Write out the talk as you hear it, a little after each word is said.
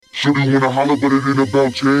Shorty wanna holler, but it ain't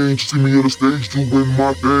about change. See me on the stage doing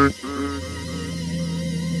my thing.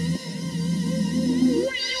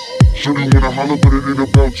 Shorty wanna holler, but it ain't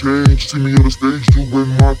about change. See me on the stage doing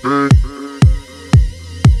my thing.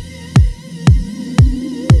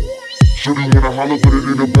 Shorty wanna holler, but it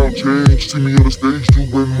ain't about change. See me on the stage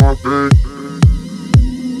doing my thing.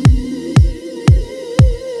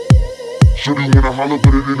 Shorty wanna holler,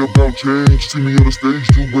 but it ain't about change. See me on the stage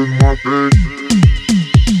doing my thing.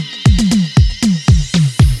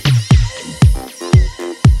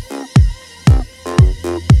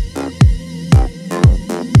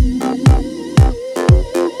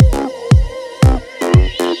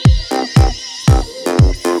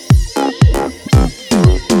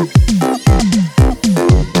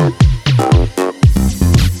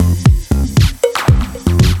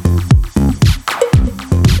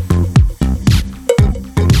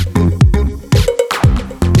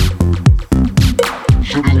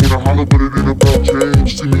 But it ain't about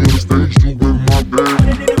change. See me on the stage doing my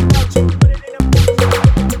thing.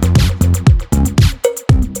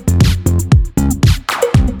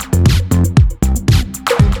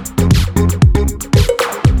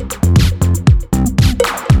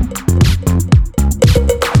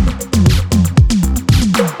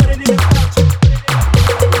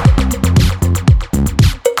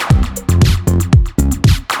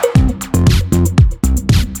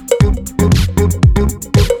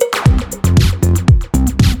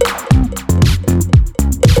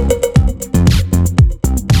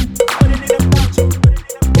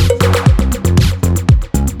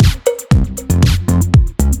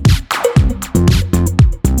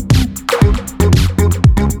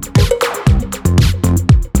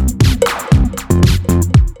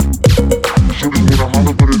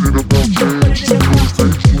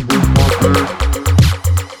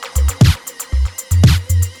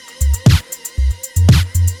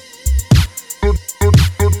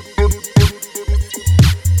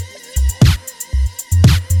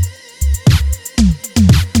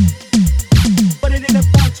 But it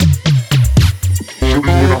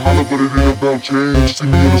ain't about change. See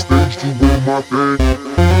me on the stage doing my thing.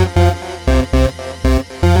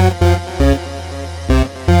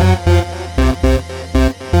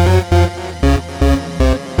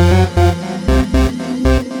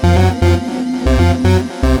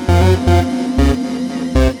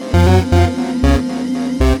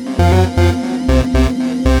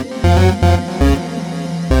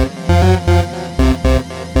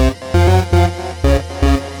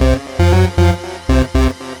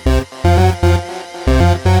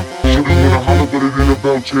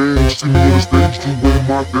 Change, see me on the stage doing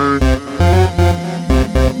my thing.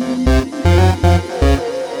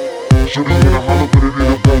 Shorty wanna holler, but it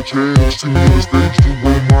ain't about change. See me on the stage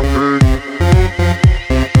doing my thing.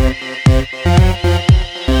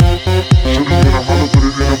 Shorty wanna holler, but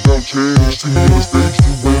it ain't about change. See me on the stage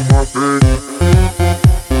doing my thing.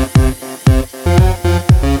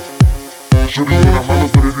 Shorty wanna holler,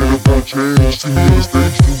 but it ain't about change. See me on the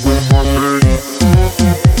stage doing my thing.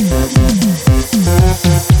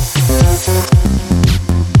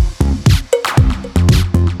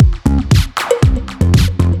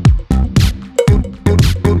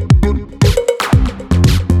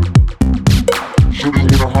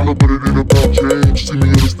 But it ain't about change. See me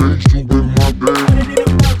on the stage doing my thing.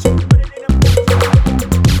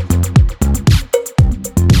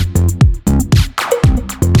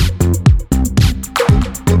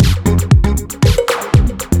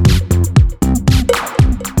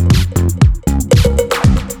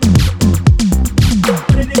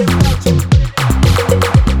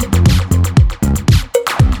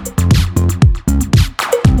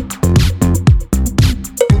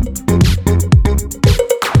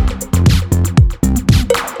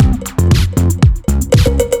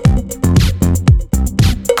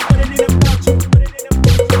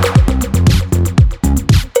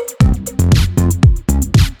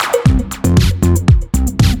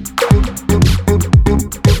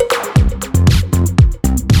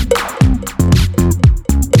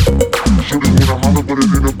 But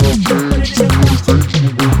it ain't about change. See me on the stage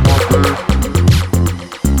doing my thing.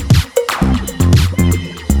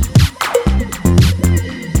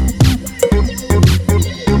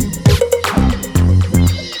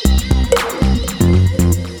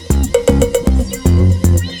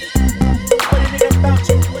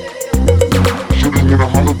 Shorty wanna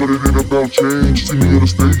holler, but it ain't about change. See me on the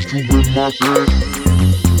stage doing my thing.